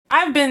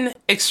I've been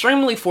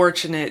extremely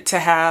fortunate to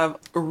have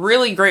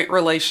really great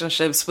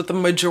relationships with the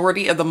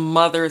majority of the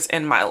mothers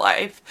in my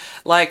life.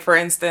 Like, for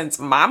instance,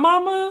 my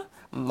mama,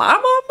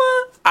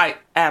 I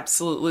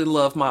absolutely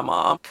love my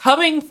mom.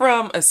 Coming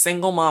from a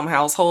single mom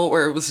household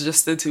where it was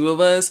just the two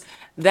of us,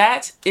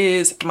 that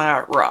is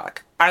my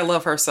rock. I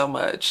love her so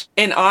much.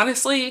 And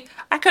honestly,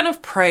 I could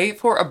have prayed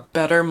for a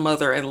better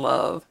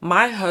mother-in-law.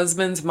 My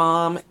husband's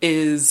mom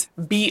is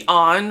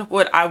beyond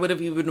what I would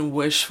have even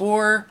wished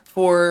for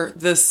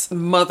this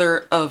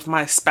mother of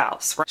my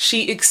spouse.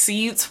 She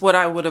exceeds what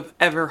I would have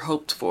ever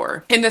hoped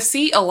for. And to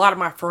see a lot of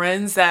my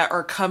friends that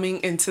are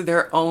coming into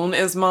their own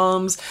as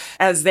moms,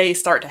 as they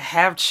start to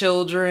have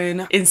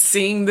children, and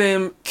seeing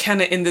them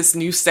kind of in this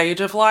new stage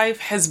of life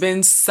has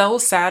been so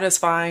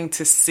satisfying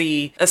to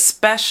see,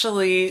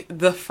 especially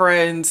the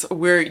friends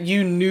where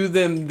you knew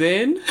them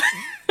then.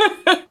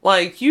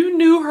 Like, you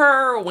knew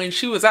her when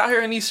she was out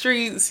here in these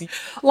streets.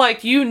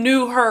 Like, you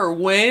knew her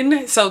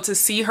when. So to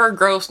see her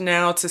growth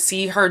now, to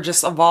see her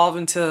just evolve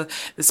into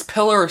this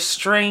pillar of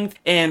strength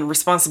and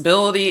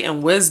responsibility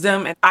and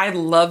wisdom. And I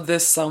love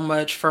this so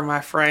much for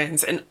my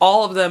friends and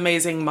all of the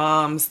amazing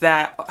moms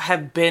that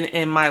have been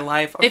in my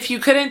life. If you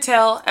couldn't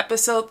tell,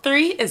 episode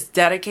 3 is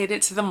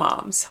dedicated to the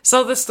moms.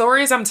 So the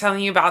stories I'm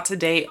telling you about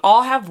today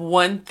all have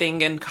one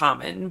thing in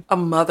common: a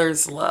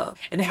mother's love.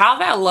 And how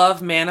that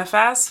love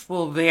manifests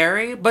will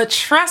vary, but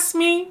trust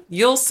me,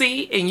 you'll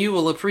see and you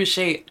will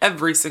appreciate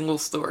every single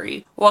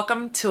story.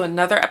 Welcome to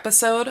another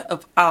episode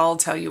of I'll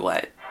Tell You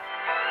What.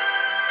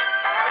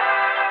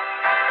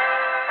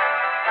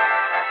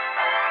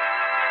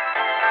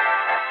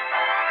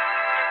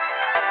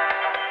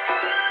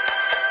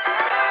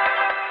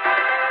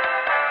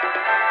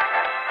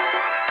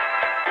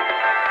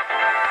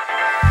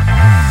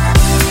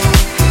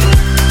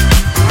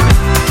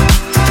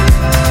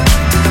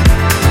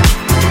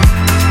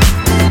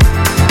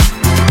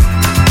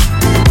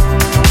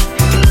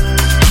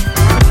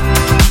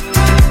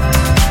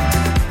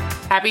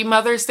 Happy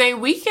Mother's Day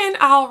weekend,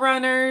 Owl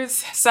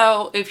Runners.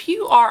 So if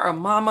you are a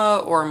mama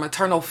or a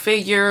maternal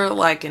figure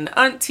like an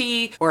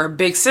auntie or a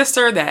big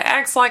sister that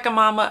acts like a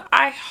mama,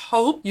 I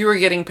hope you are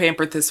getting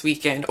pampered this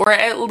weekend, or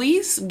at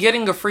least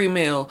getting a free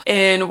meal.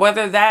 And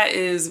whether that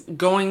is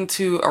going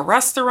to a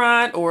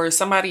restaurant or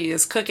somebody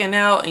is cooking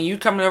out and you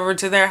coming over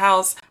to their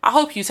house, I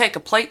hope you take a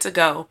plate to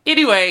go.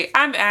 Anyway,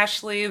 I'm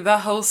Ashley, the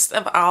host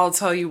of I'll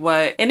Tell You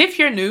What. And if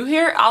you're new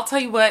here, I'll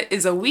Tell You What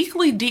is a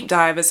weekly deep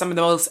dive at some of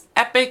the most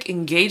epic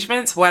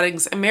engagements,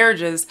 weddings, and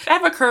marriages that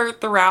have occurred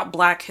throughout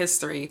Black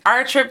history.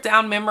 Our trip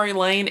down memory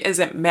lane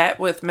isn't met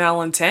with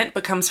malintent,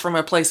 but comes from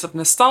a place of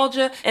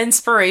nostalgia,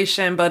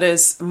 inspiration, but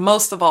is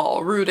most of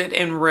all rooted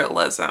in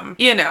realism.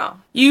 You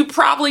know, you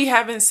probably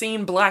haven't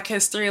seen Black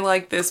history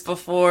like this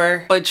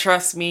before, but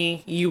trust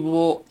me, you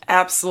will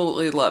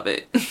absolutely love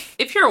it.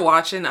 If you're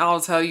watching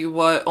I'll Tell You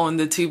What on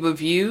the tube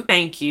of you,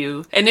 thank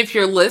you. And if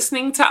you're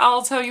listening to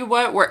I'll Tell You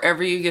What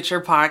wherever you get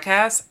your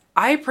podcasts,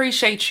 I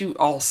appreciate you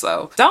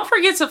also. Don't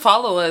forget to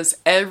follow us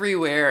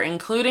everywhere,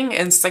 including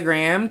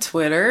Instagram,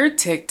 Twitter,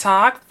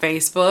 TikTok,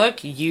 Facebook,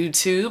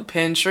 YouTube,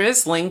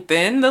 Pinterest,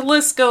 LinkedIn, the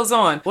list goes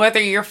on.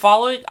 Whether you're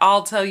following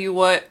I'll Tell You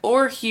What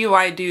or Hugh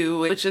I Do,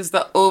 which is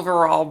the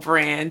overall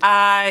brand,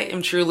 I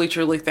am truly,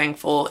 truly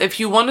thankful. If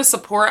you want to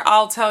support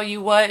I'll Tell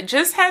You What,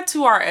 just head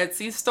to our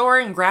Etsy store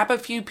and grab a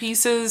few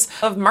pieces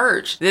of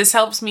merch. This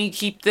helps me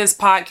keep this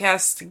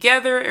podcast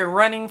together and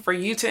running for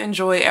you to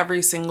enjoy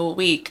every single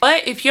week.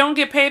 But if you don't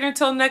get paid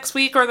until next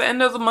week or the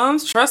end of the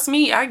month, trust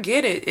me, I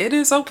get it. It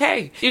is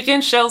okay. You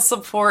can show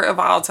support of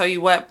I'll Tell You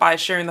What by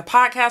sharing the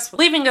podcast,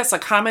 leaving us a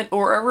comment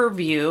or a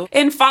review,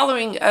 and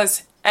following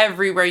us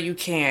everywhere you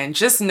can.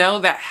 Just know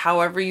that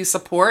however you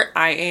support,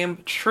 I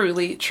am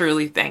truly,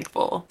 truly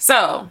thankful.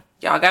 So,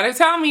 y'all gotta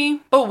tell me,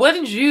 but what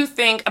did you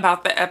think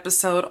about the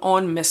episode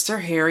on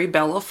Mr. Harry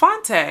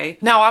Belafonte?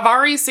 Now, I've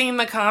already seen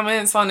the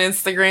comments on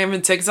Instagram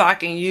and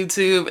TikTok and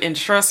YouTube, and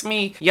trust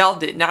me, y'all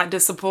did not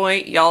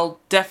disappoint. Y'all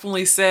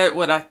definitely said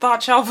what I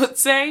thought y'all would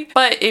say.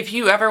 But if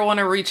you ever want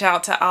to reach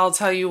out to I'll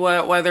Tell You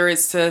What, whether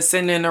it's to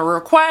send in a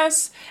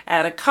request,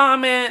 add a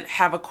comment,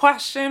 have a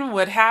question,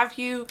 what have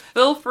you,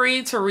 feel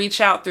free to reach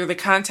out through the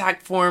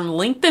contact form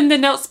linked in the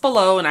notes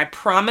below, and I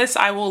promise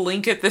I will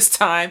link it this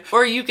time.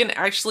 Or you can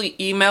actually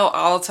email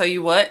I'll Tell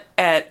You What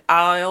at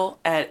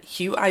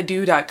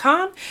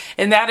aisle@hueido.com,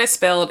 and that is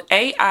spelled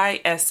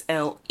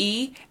AISLE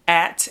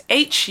at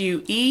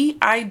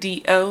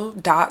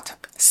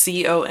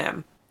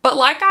HUEIDO.com. But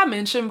like I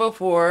mentioned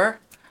before,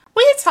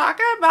 we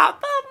talking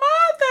about the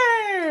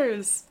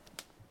mothers.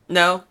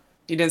 No,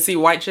 you didn't see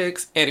white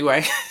chicks?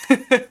 Anyway,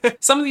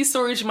 some of these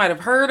stories you might have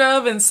heard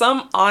of, and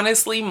some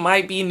honestly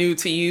might be new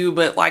to you,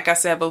 but like I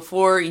said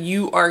before,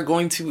 you are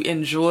going to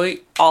enjoy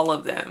all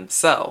of them.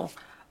 So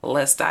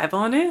let's dive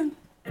on in.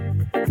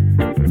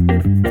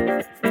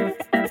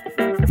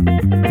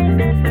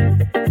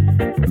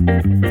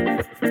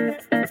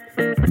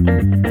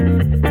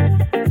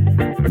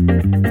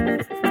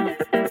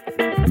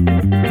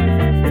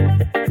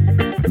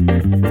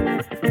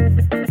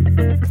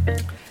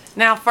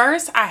 Now,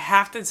 first, I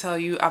have to tell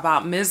you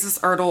about Mrs.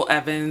 Erdel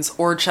Evans,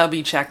 or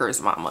Chubby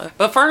Checker's mama.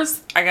 But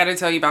first, I gotta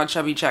tell you about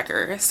Chubby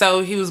Checker.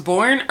 So he was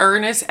born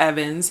Ernest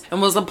Evans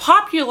and was a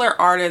popular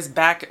artist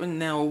back in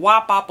the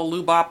wop bop a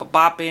loo bop a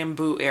bop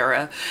bamboo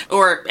era,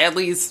 or at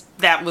least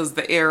that was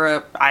the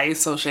era I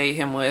associate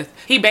him with.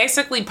 He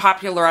basically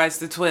popularized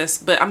the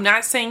twist, but I'm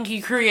not saying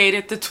he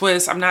created the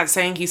twist. I'm not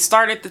saying he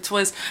started the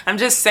twist. I'm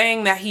just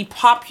saying that he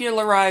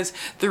popularized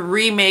the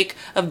remake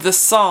of the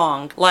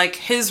song. Like,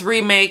 his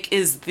remake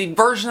is the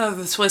version of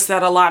the twist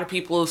that a lot of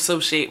people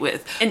associate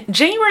with. In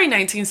January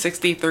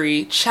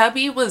 1963,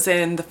 Chubby was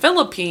in the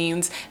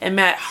Philippines and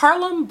met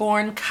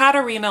Harlem-born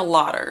Katarina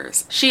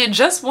Lauters. She had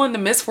just won the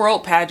Miss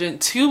World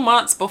pageant 2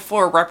 months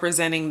before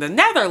representing the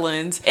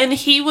Netherlands, and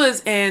he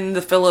was in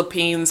the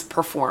Philippines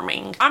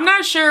performing. I'm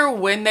not sure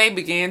when they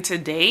began to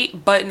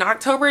date, but in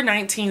October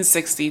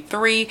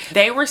 1963,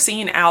 they were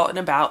seen out and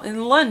about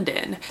in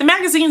London. The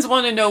magazines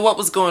wanted to know what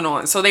was going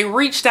on, so they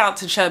reached out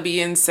to Chubby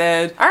and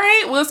said, all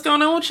right, what's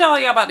going on with y'all?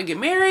 Y'all about to get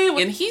married?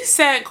 And he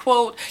said,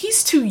 quote,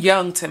 he's too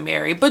young to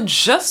marry. But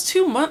just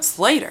 2 months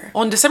later,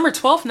 on December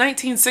 12th,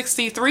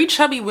 1963,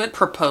 Chubby would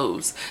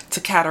propose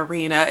to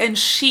Katarina, and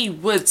she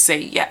would say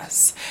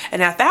yes.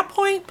 And at that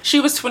point,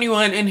 she was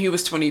 21 and he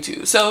was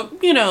 22. So,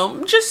 you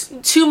know, just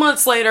 2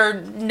 months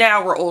later,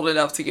 now we're old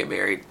enough to get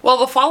married. Well,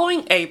 the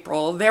following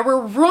April, there were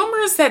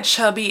rumors that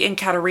Chubby and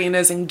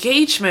Katarina's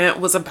engagement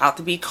was about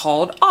to be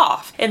called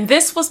off. And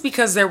this was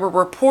because there were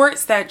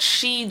reports that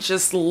she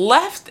just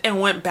left and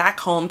went back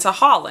home to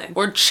Holland,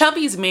 where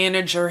Chubby's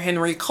manager,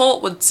 Henry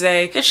Colt, would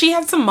say that she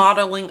had some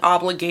modeling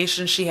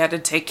obligations she had to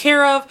take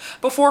care of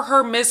before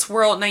her Miss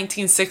World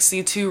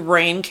 1962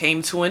 reign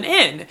came to an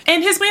end.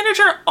 And his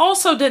manager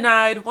also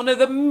denied one of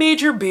the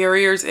major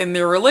barriers in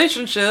their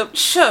relationship,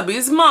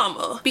 Chubby's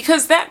mama.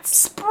 Because that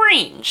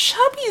spring,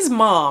 Chubby's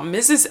mom,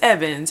 Mrs.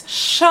 Evans,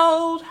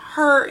 showed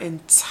her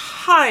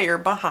entire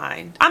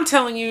behind. I'm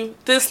telling you,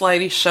 this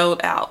lady showed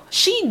out.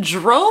 She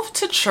drove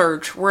to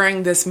church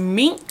wearing this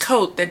mink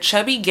coat that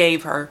Chubby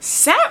gave her,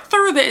 sat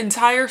through the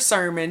entire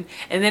sermon,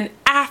 and then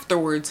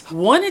afterwards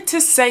wanted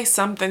to say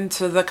something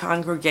to the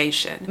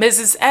congregation.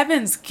 Mrs.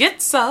 Evans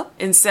gets up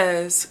and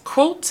says,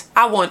 quote,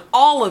 I want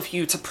all of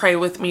you to pray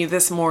with me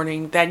this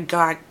morning that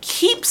God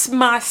keeps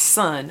my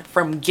son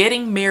from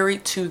getting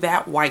married to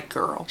that white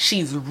girl.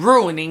 She's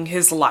ruining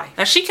his life.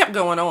 Now, she kept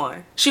going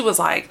on. She was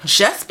like,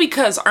 just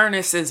because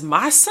Ernest is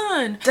my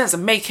son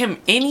doesn't make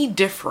him any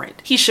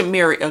different. He should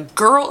marry a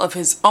girl of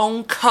his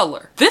own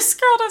color. This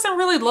girl doesn't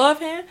really love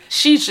him.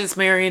 She's just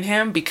marrying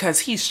him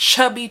because he's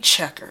Chubby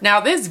Checker. Now,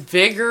 this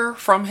vigor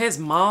from his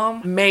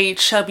mom made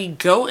Chubby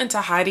go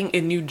into hiding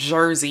in New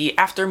Jersey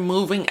after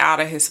moving out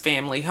of his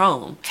family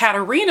home.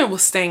 Katarina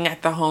was staying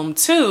at the home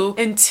too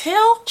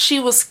until she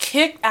was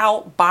kicked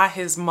out by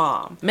his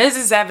mom.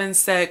 Mrs. Evans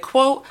said,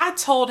 quote, I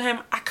told him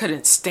I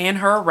couldn't stand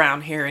her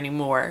around here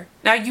anymore.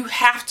 Now, you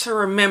have to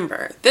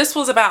remember, this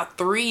was about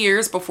 3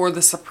 years before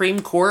the Supreme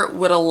Court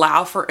would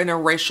allow for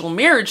interracial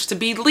marriage to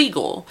be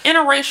legal.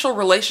 Interracial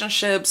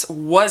relationships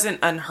wasn't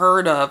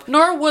unheard of,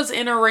 nor was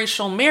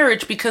interracial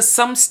marriage, because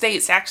some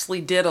states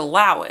actually did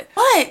allow it.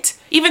 But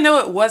even though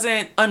it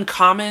wasn't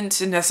uncommon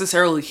to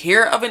necessarily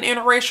hear of an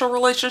interracial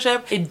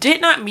relationship, it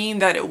did not mean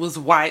that it was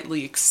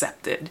widely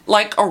accepted.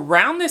 Like,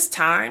 around this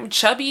time,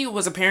 Chubby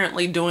was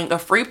apparently doing a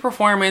free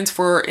performance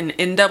for an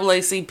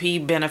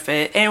NAACP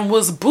benefit and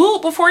was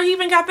booed before he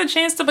even got the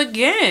chance to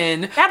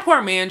begin. That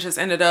poor man just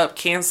ended up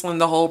canceling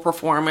the whole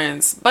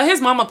performance, but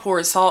his mama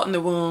poured salt in the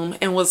wound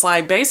and was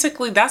like,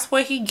 basically, that's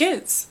what he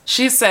gets.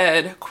 She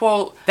said,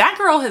 quote, that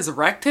girl has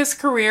wrecked his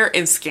career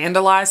and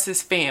scandalized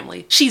his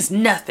family. She's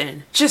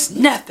nothing, just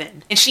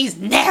nothing, and she's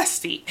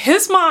nasty.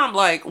 His mom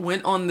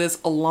went on this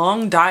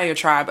long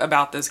diatribe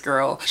about this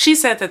girl. She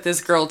said that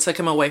this girl took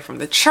him away from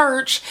the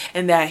church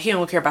and that he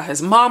don't care about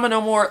his mama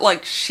no more.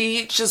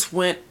 She just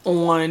went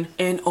on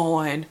and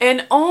on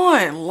and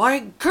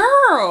on.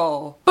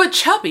 Girl. But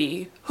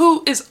Chubby,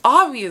 who is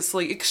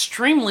obviously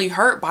extremely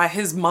hurt by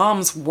his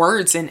mom's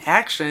words and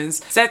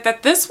actions, said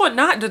that this would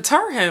not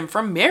deter him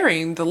from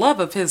marrying the love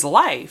of his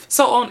life.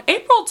 So on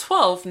April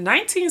 12th,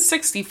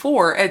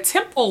 1964, at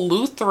Temple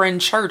Lutheran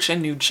Church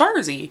in New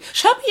Jersey,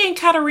 Chubby and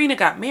Katarina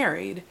got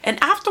married. And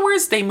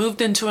afterwards, they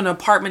moved into an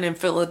apartment in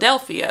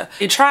Philadelphia.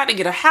 They tried to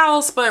get a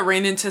house, but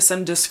ran into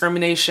some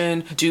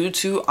discrimination due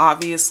to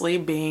obviously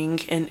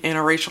being an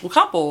interracial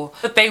couple.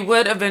 But they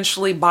would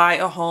eventually buy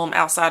a home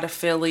outside of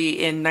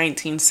Philly in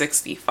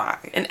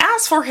 1965. And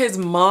as for his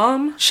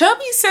mom,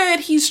 Chubby said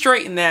he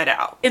straightened that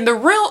out. And the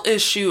real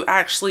issue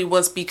actually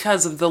was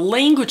because of the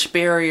language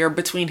barrier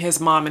between his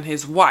mom and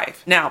his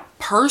wife. Now,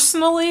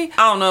 personally,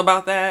 I don't know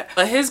about that,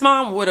 but his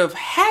mom would have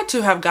had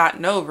to have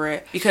gotten over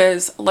it,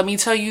 because let me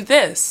tell you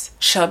this,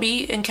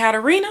 Chubby and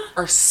Katarina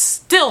are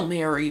still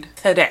married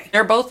today.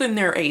 They're both in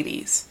their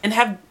 80s and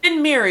have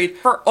been married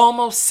for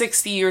almost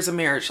 60 years of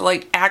marriage.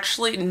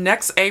 Actually,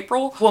 next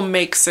April will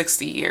make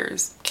 60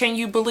 years. Can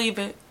you believe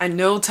it? I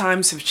know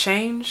times have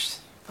changed,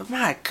 but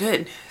my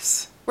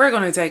goodness. we're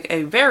going to take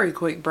a very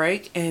quick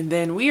break, and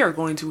then we are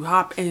going to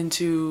hop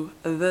into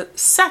the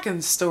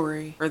second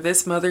story for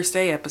this Mother's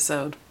Day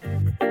episode.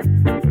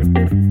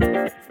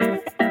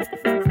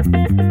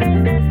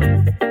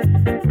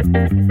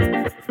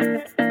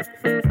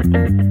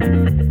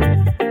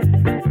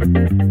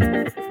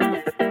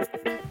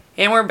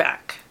 And we're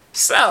back.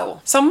 So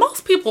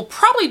most people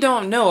probably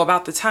don't know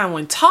about the time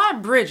when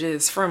Todd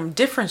Bridges from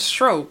Different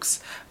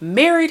Strokes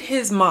married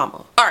his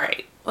mama.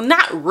 Alright, well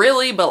not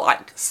really, but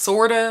like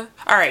sorta.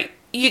 Alright,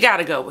 you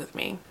gotta go with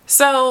me.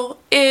 So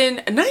in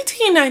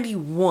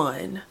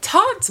 1991,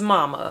 Todd's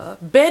mama,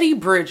 Betty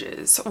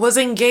Bridges, was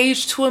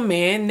engaged to a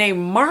man named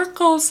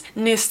Marcos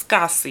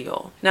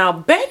Niscasio. Now,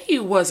 Betty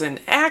was an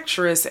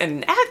actress and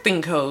an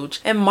acting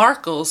coach, and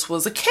Marcos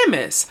was a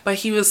chemist, but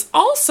he was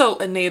also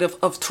a native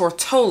of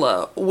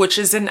Tortola, which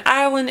is an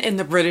island in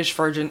the British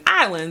Virgin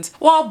Islands,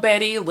 while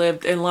Betty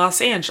lived in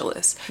Los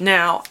Angeles.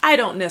 Now, I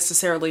don't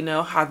necessarily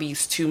know how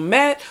these two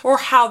met, or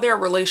how their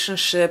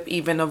relationship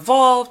even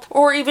evolved,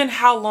 or even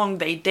how long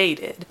they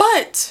dated.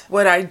 But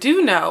what I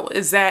do know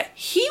is that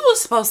he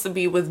was supposed to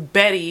be with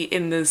Betty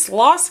in this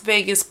Las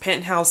Vegas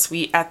penthouse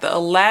suite at the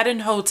Aladdin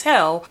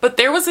Hotel, but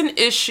there was an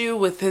issue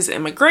with his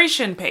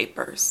immigration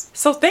papers.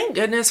 So thank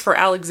goodness for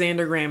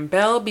Alexander Graham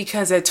Bell,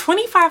 because at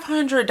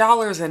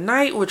 $2,500 a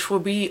night, which will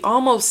be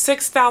almost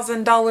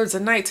 $6,000 a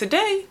night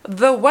today,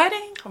 the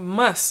wedding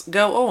must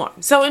go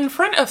on. So in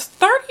front of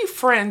 30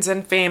 friends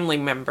and family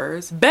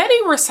members, Betty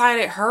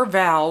recited her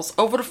vows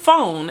over the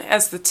phone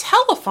as the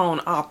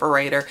telephone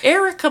operator,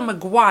 Erica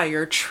McGuire,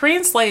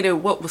 translated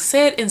what was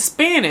said in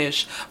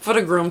Spanish for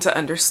the groom to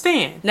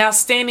understand. Now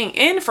standing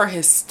in for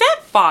his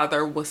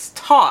stepfather was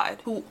Todd,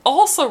 who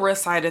also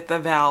recited the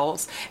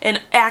vows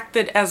and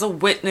acted as a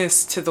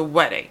witness to the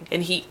wedding.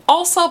 And he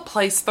also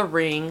placed the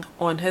ring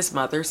on his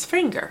mother's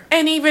finger.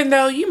 And even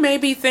though you may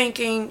be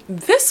thinking,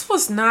 this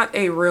was not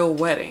a real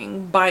wedding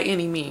by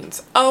any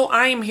means, oh,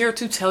 I am here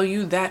to tell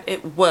you that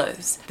it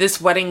was.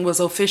 This wedding was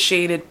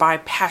officiated by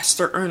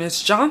Pastor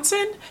Ernest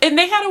Johnson, and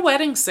they had a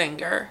wedding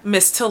singer,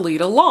 Miss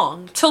Talita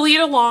Long.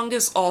 Talita Long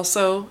is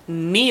also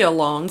Nia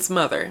Long's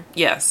mother.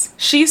 Yes,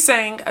 she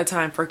sang A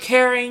Time for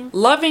Caring,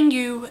 Loving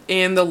You,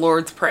 and the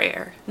Lord's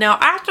Prayer. Now,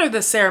 after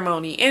the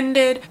ceremony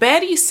ended,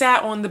 Betty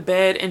sat on the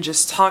bed and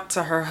just talked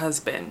to her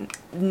husband.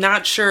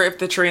 Not sure if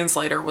the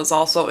translator was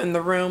also in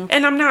the room,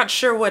 and I'm not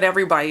sure what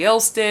everybody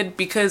else did,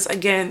 because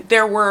again,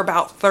 there were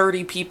about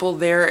 30 people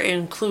there,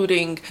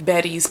 including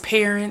Betty's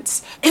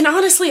parents. And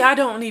honestly, I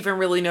don't even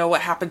really know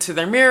what happened to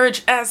their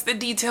marriage, as the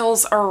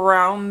details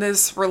around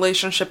this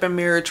relationship and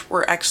marriage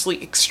were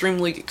actually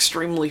extremely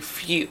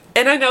few.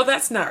 And I know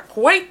that's not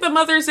quite the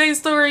Mother's Day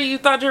story you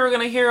thought you were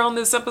gonna hear on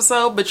this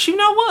episode, but you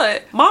know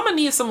what? Mama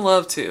needs some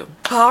love too.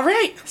 All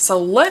right,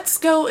 so let's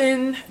go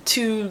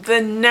into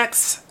the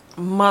next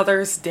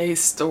Mother's Day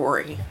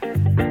story.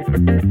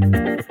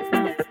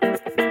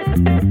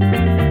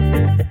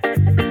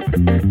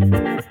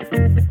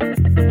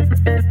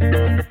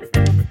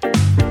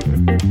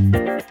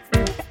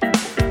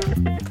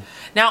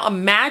 Now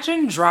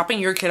imagine dropping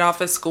your kid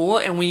off at school,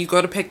 and when you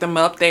go to pick them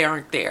up, they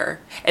aren't there.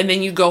 And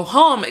then you go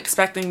home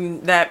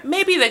expecting that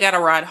maybe they got a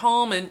ride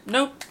home, and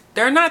nope,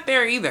 they're not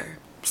there either.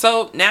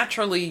 So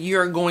naturally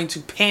you're going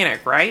to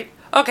panic, right?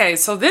 Okay,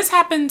 so this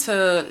happened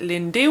to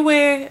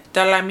Lindiwe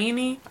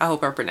Dlamini. I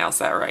hope I pronounced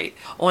that right.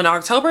 On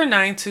October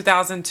 9,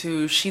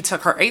 2002, she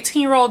took her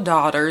 18-year-old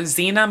daughter,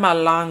 Zina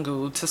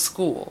Malangu, to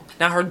school.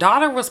 Now, her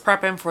daughter was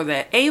prepping for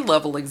the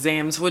A-level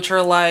exams, which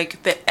are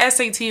like the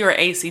SAT or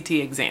ACT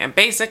exam.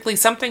 Basically,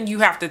 something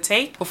you have to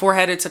take before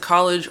headed to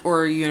college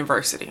or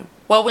university.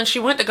 Well, when she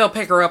went to go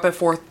pick her up at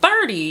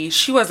 4:30,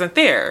 she wasn't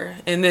there.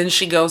 And then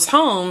she goes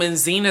home and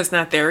Zena's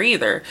not there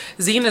either.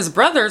 Zena's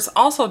brothers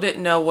also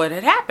didn't know what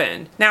had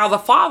happened. Now, the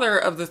father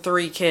of the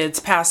three kids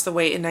passed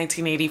away in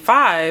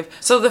 1985,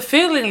 so the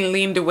feeling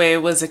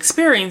Lindiwe was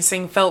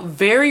experiencing felt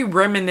very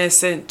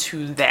reminiscent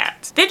to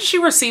that. Then she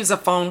receives a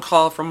phone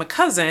call from a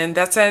cousin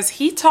that says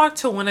he talked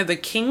to one of the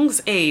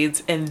king's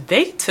aides and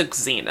they took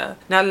Zena.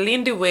 Now,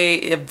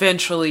 Lindiwe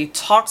eventually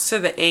talks to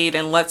the aide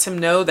and lets him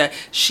know that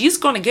she's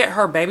going to get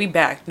her baby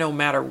back no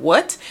matter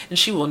what, and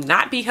she will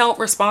not be held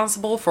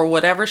responsible for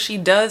whatever she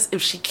does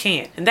if she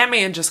can't. And that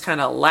man just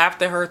kind of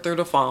laughed at her through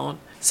the phone.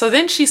 So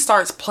then she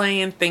starts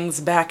playing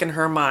things back in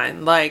her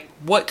mind, like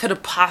what could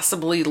have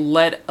possibly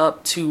led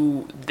up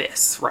to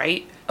this,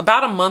 right?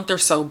 About a month or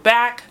so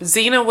back,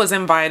 Zena was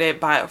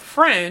invited by a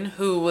friend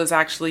who was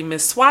actually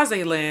Miss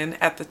Swaziland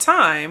at the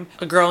time,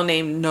 a girl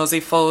named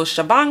Nozifo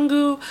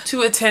Shabangu,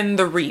 to attend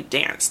the Reed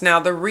Dance.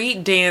 Now, the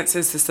Reed Dance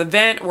is this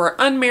event where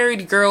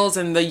unmarried girls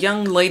and the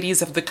young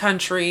ladies of the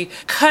country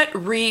cut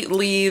reed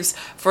leaves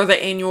for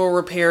the annual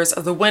repairs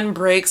of the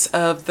windbreaks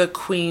of the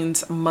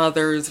Queen's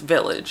Mother's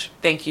Village.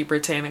 Thank you,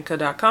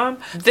 Britannica.com.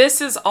 This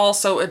is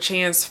also a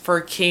chance for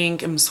King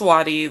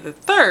Mswati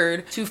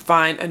III to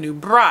find a new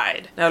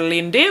bride. Now,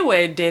 Lindiwe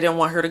didn't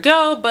want her to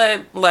go,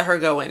 but let her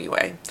go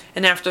anyway.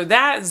 And after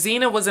that,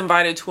 Zena was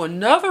invited to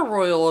another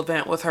royal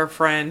event with her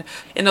friend,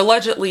 and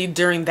allegedly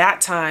during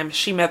that time,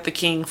 she met the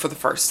king for the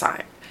first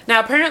time. Now,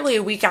 apparently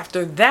a week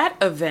after that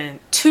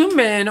event, two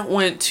men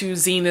went to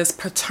Xena's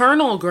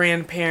paternal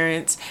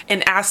grandparents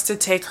and asked to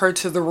take her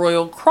to the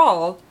royal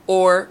kraal,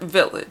 or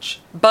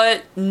village.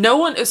 But no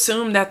one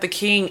assumed that the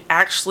king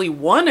actually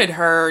wanted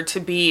her to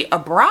be a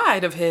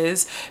bride of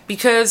his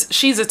because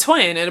she's a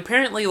twin, and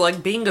apparently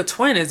like being a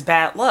twin is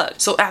bad luck.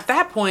 So at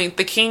that point,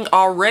 the king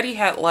already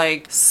had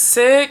like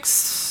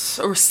 6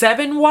 or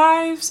 7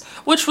 wives,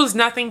 which was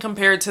nothing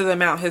compared to the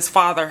amount his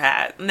father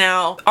had.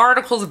 Now,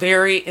 articles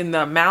vary in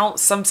the amount.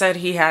 Some said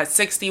he had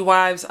 60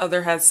 wives,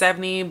 other had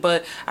 70,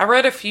 but I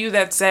read a few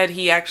that said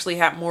he actually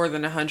had more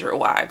than 100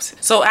 wives.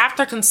 So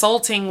after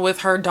consulting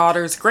with her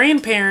daughter's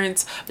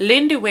grandparents,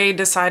 Lindiwe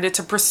decided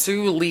to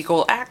pursue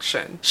legal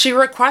action. She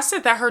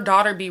requested that her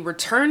daughter be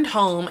returned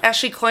home as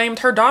she claimed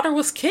her daughter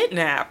was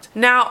kidnapped.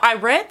 Now, I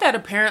read that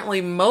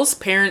apparently most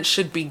parents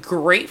should be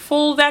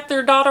grateful that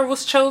their daughter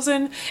was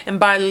chosen, and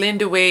by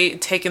Lindiwe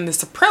taking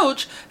this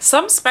approach,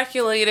 some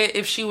speculated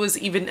if she was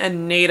even a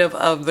native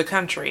of the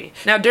country.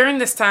 Now, during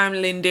this time,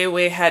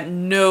 Lindiwe had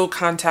no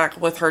contact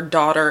with her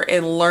daughter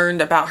and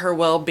learned about her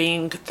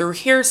well-being through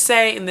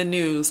hearsay in the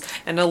news,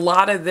 and a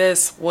lot of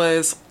this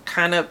was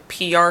kind of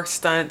PR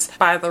stunts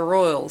by the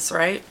royals,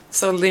 right?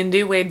 So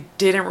Lindiwe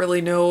didn't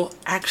really know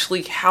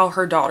actually how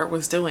her daughter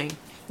was doing.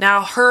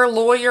 Now, her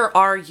lawyer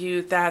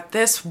argued that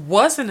this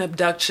was an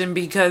abduction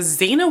because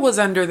Xena was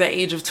under the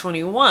age of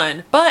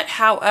 21. But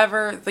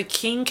however, the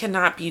king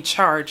cannot be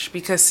charged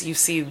because you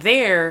see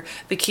there,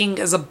 the king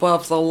is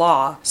above the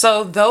law.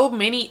 So though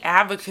many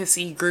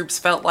advocacy groups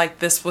felt like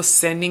this was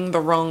sending the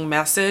wrong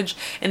message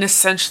and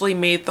essentially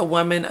made the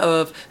women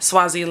of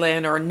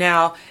Swaziland, or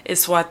now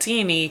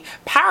Eswatini,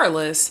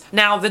 powerless,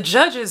 now the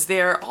judges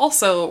there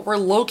also were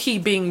low-key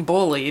being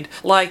bullied.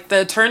 Like,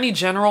 the attorney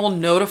general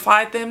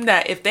notified them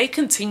that if they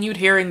continued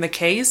hearing the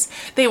case,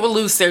 they would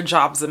lose their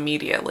jobs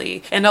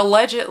immediately. And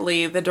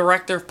allegedly, the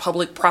director of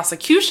public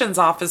prosecution's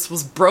office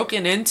was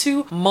broken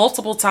into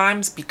multiple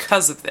times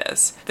because of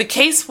this. The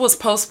case was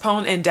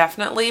postponed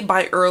indefinitely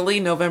by early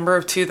November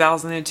of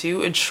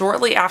 2002, and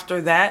shortly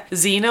after that,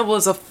 Xena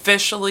was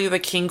officially the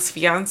king's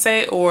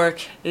fiance, or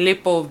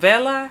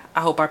Lipovela.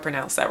 I hope I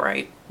pronounced that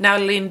right. Now,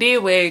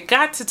 Lindiwe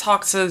got to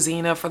talk to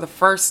Xena for the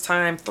first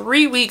time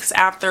 3 weeks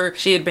after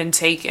she had been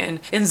taken,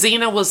 and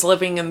Xena was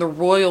living in the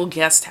royal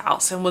guest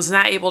house and was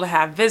not able to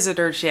have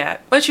visitors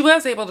yet, but she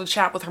was able to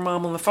chat with her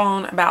mom on the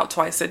phone about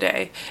twice a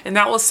day, and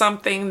that was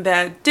something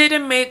that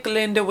didn't make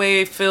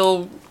Lindiwe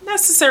feel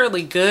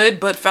necessarily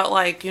good, but felt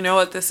like, you know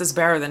what, this is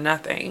better than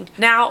nothing.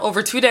 Now,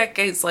 over 2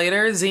 decades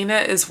later,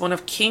 Xena is one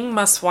of King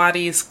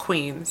Mswati's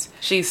queens.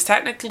 She's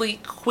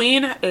technically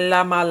Queen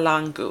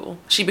Lamalangu.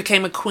 She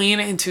became a queen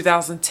in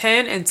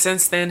 2010 and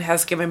since then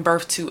has given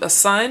birth to a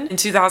son in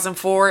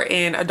 2004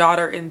 and a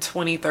daughter in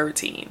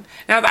 2013.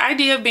 Now, the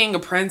idea of being a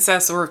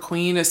princess or a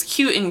queen is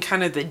cute in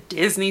kind of the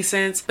Disney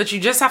sense, but you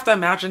just have to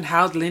imagine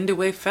how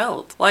Lindiwe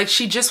felt. Like,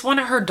 she just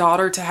wanted her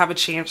daughter to have a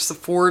chance to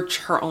forge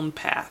her own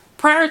path.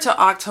 Prior to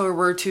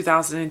October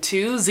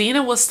 2002,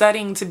 Xena was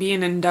studying to be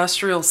an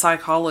industrial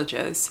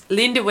psychologist.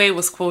 Lindiwe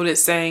was quoted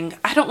saying,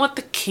 "I don't want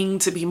the king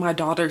to be my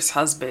daughter's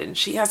husband.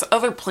 She has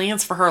other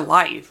plans for her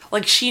life."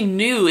 Like, she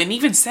knew and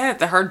even said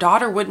that her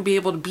daughter wouldn't be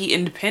able to be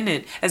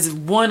independent as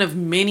one of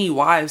many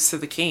wives to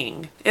the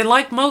king. And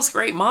like most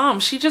great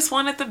moms, she just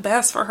wanted the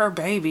best for her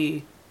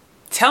baby.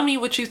 Tell me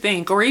what you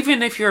think, or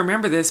even if you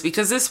remember this,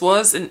 because this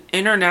was an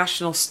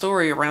international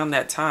story around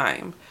that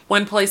time.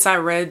 One place I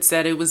read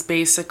said it was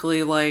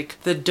basically like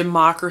the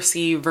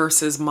democracy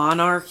versus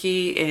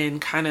monarchy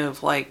and kind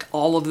of like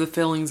all of the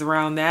feelings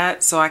around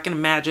that. So I can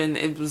imagine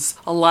it was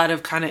a lot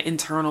of kind of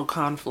internal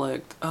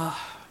conflict. Ugh.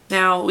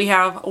 Now we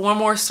have one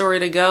more story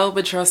to go,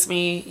 but trust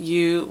me,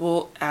 you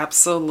will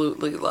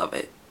absolutely love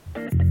it.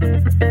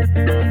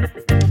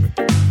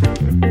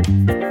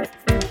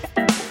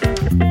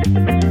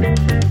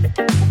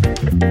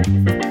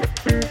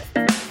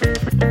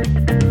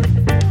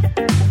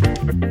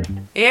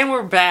 And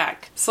we're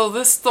back. So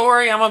this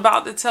story I'm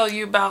about to tell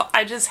you about,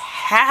 I just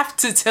have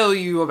to tell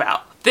you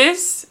about.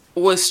 This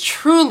was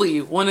truly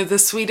one of the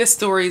sweetest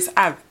stories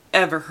I've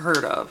ever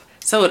heard of.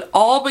 So it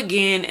all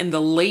began in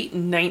the late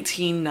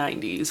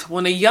 1990s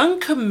when a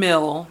young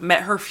Camille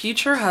met her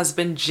future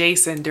husband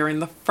Jason during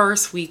the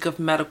first week of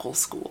medical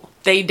school.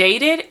 They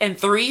dated, and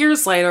 3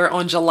 years later,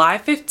 on July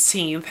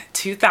 15th,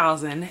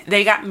 2000,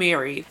 they got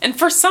married. And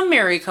for some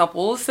married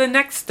couples, the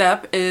next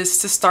step is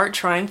to start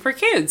trying for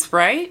kids,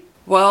 right?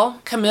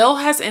 Well, Camille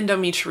has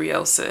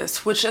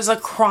endometriosis, which is a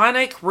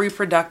chronic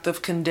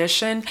reproductive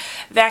condition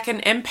that can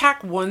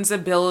impact one's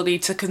ability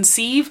to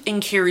conceive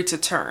and carry to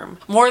term.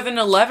 More than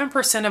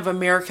 11% of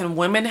American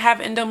women have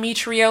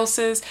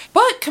endometriosis,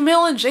 but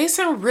Camille and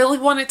Jason really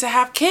wanted to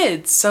have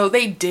kids, so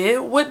they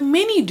did what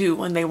many do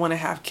when they want to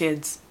have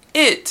kids.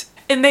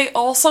 And they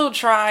also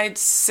tried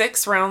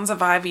 6 rounds of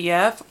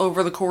IVF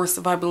over the course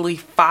of, I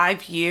believe,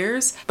 5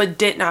 years, but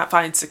did not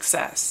find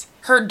success.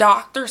 Her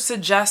doctor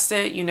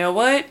suggested, you know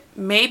what?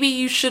 maybe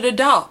you should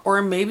adopt,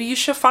 or maybe you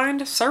should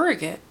find a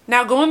surrogate.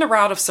 Now, going the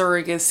route of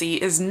surrogacy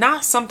is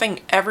not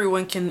something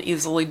everyone can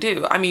easily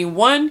do. I mean,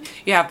 one,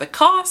 you have the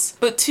cost,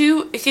 but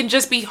two, it can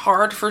just be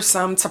hard for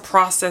some to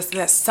process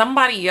that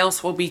somebody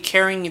else will be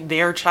carrying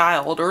their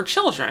child or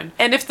children.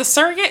 And if the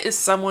surrogate is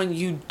someone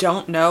you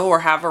don't know or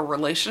have a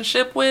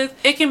relationship with,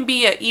 it can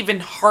be an even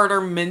harder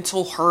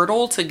mental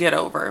hurdle to get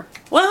over.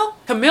 Well,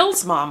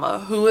 Camille's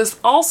mama, who is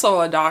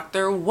also a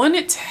doctor,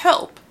 wanted to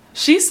help.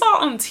 She saw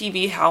on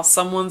TV how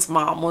someone's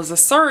mom was a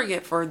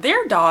surrogate for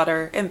their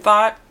daughter and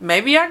thought,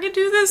 maybe I could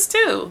do this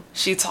too.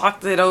 She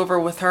talked it over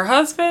with her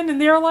husband and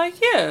they were like,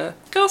 yeah,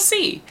 go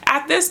see.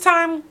 At this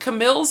time,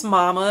 Camille's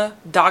mama,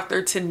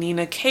 Dr.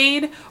 Tinina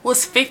Cade,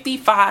 was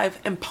 55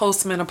 and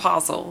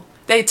postmenopausal.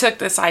 They took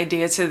this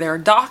idea to their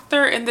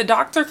doctor and the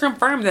doctor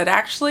confirmed that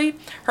actually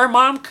her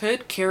mom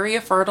could carry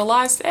a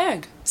fertilized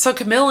egg. So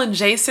Camille and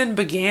Jason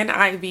began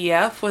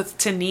IVF with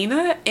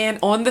Tinina, and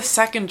on the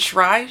second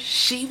try,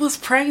 she was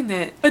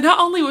pregnant. But not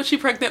only was she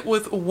pregnant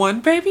with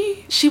one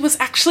baby, she was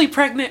actually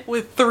pregnant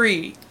with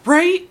 3,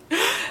 right?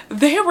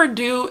 They were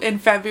due in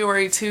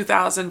February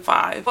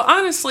 2005. But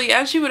honestly,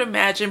 as you would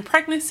imagine,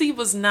 pregnancy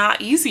was not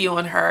easy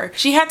on her.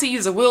 She had to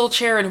use a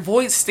wheelchair and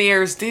avoid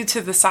stairs due to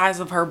the size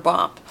of her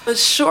bump. But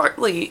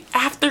shortly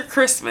after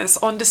Christmas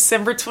on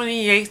December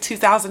 28,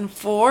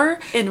 2004,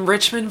 in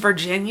Richmond,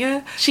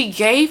 Virginia, she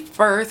gave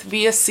birth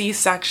via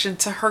C-section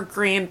to her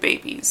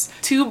grandbabies,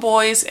 2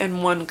 boys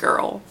and 1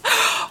 girl.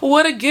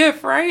 What a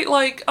gift, right?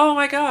 Like, oh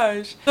my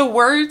gosh. The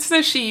words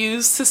that she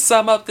used to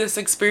sum up this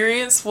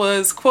experience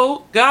was,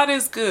 quote, God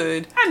is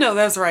good. I know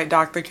that's right,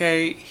 Dr.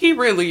 K. He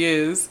really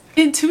is.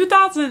 In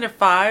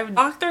 2005,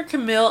 Dr.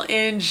 Camille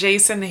and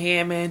Jason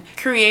Hammond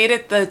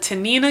created the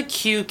Tinina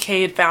Q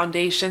Cade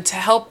Foundation to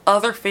help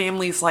other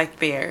families like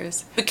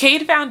theirs. The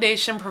Cade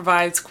Foundation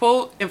provides,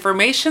 quote,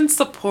 information,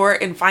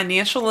 support, and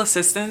financial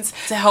assistance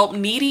to help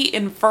needy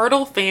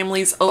infertile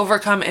families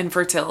overcome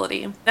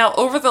infertility. Now,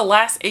 over the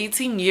last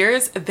 18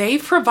 years,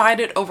 they've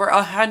provided over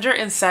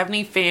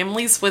 170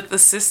 families with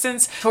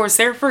assistance towards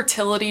their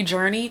fertility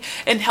journey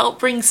and helped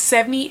bring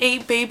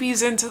 78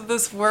 babies into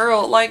this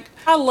world. Like,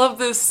 I love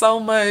this so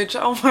much.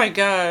 Oh my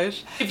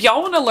gosh. If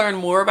y'all want to learn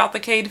more about the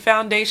Cade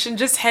Foundation,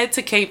 just head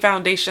to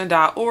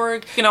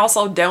cadefoundation.org. You can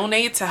also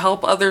donate to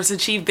help others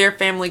achieve their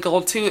family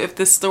goal too if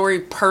this story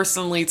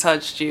personally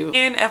touched you.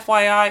 And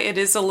FYI, it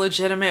is a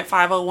legitimate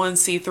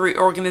 501c3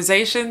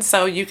 organization,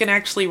 so you can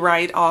actually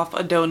write off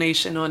a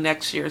donation on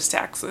next year's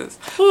taxes.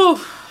 Whew,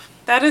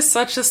 that is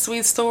such a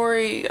sweet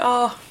story.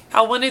 Oh,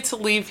 I wanted to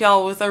leave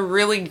y'all with a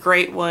really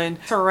great one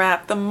to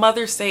wrap the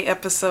Mother's Day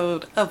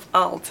episode of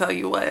I'll Tell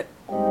You What.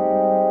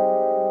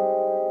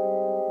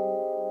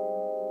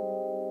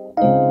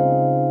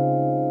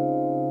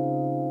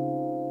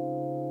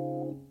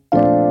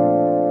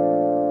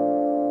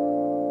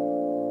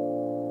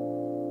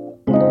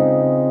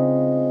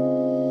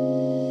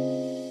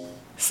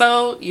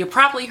 So you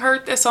probably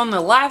heard this on the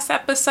last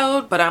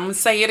episode, but I'm gonna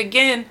say it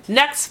again.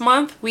 Next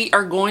month, we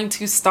are going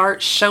to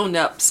start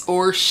show-nups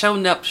or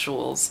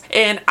show-nuptials.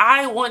 And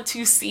I want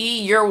to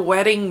see your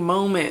wedding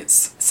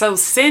moments. So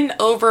send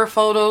over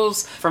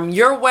photos from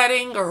your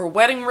wedding or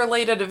wedding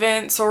related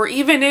events, or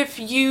even if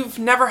you've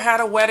never had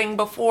a wedding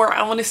before,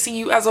 I want to see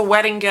you as a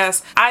wedding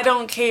guest. I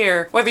don't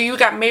care whether you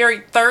got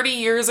married 30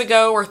 years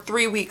ago or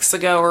 3 weeks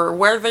ago, or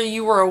whether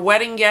you were a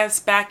wedding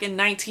guest back in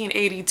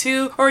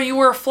 1982 or you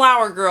were a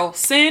flower girl.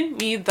 Send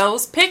me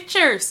those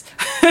pictures.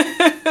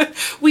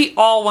 We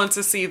all want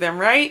to see them,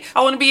 right? I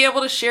want to be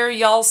able to share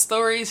y'all's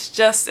stories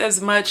just as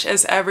much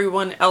as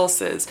everyone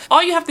else's.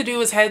 All you have to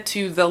do is head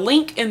to the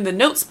link in the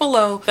notes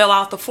below, fill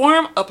out the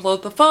form,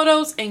 upload the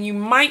photos, and you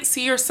might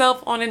see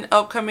yourself on an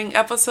upcoming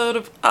episode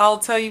of I'll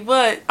Tell You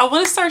What. I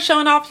want to start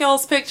showing off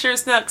y'all's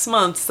pictures next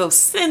month, so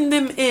send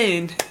them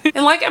in.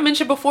 And like I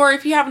mentioned before,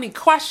 if you have any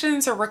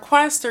questions or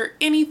requests or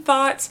any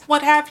thoughts,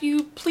 what have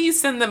you, please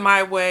send them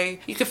my way.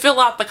 You can fill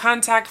out the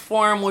contact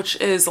form, which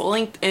is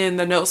linked in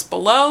the notes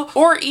below,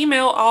 or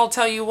email I'll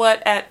Tell You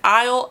What at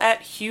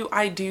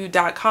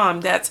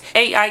aisle@huido.com. That's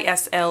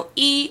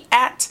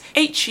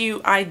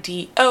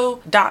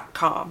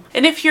AISLE@HUIDO.com.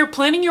 And if you're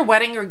planning your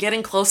wedding or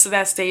getting close to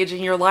that stage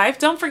in your life,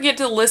 don't forget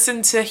to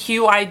listen to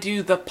Hugh I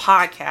Do the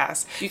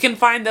podcast. You can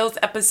find those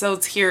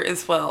episodes here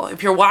as well.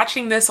 If you're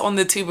watching this on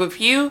the Tube of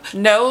You,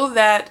 know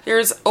that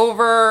there's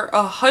over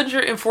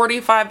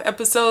 145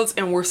 episodes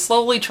and we're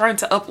slowly trying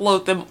to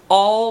upload them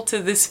all to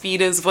this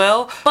feed as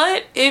well.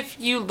 But if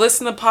you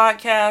listen to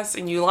podcasts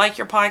and you like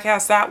your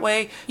podcast that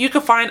way, you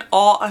can find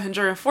all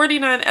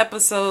 149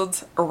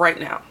 episodes right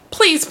now.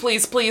 Please,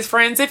 please, please,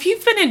 friends, if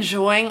you've been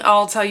enjoying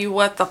I'll Tell You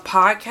What, the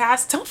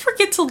podcast, don't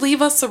forget to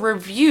leave us a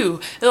review.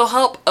 It'll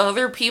help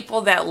other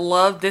people that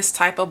love this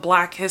type of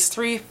Black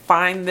history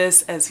find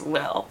this as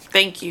well.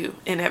 Thank you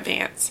in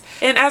advance.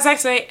 And as I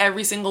say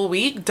every single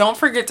week, don't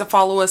forget to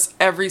follow us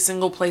every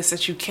single place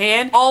that you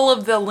can. All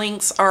of the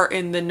links are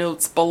in the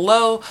notes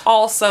below.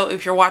 Also,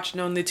 if you're watching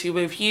on the Tube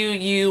of You,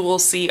 you will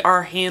see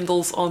our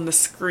handles on the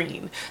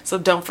screen. So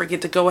don't forget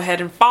to go ahead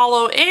and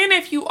follow. And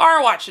if you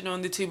are watching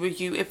on the Tube of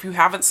You, if you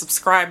haven't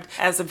subscribed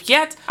as of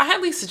yet, I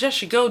highly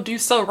suggest you go do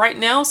so right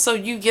now so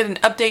you get an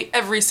update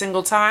every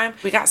single time.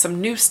 We got some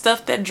new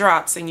stuff that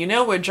drops, and you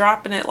know we're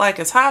dropping it like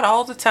it's hot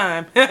all the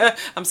time.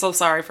 I'm so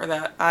sorry for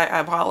that. I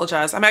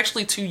apologize. I'm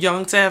actually too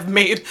young to have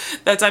made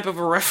that type of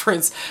a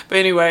reference. But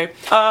anyway,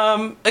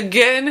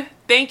 again,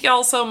 thank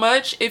y'all so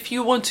much. If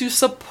you want to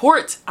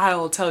support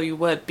I'll Tell You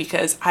What,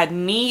 because I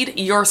need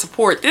your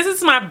support. This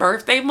is my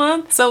birthday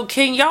month, so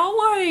can y'all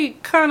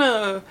like kind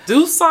of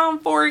do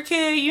something for a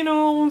kid? You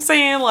know what I'm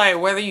saying? Like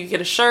whether you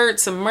get a shirt,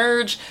 some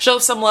merch, show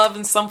some love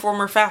in some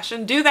form or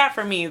fashion, do that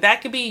for me.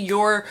 That could be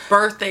your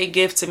birthday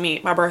gift to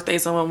me. My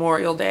birthday's on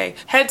Memorial Day.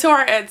 Head to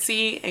our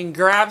Etsy and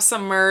grab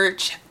some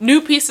merch.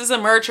 New pieces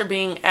of merch are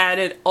being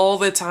added all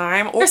the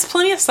time. There's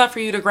plenty of stuff for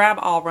you to grab,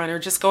 All Runner.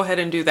 Just go ahead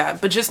and do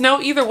that. But just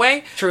know either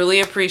way,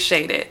 truly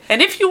appreciate it.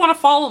 And if you want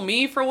to follow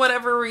me for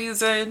whatever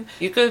reason,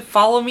 you could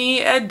follow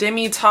me at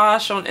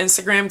Demitash on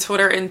Instagram,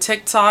 Twitter, and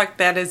TikTok.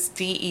 That is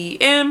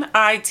DEMITASHE,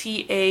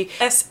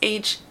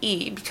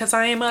 because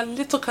I am a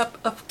little cup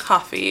of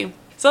coffee.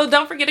 So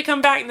don't forget to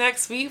come back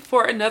next week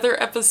for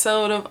another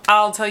episode of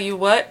I'll Tell You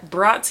What,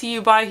 brought to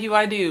you by Who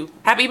I Do.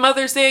 Happy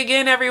Mother's Day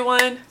again,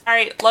 everyone. All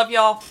right, love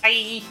y'all.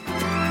 Bye.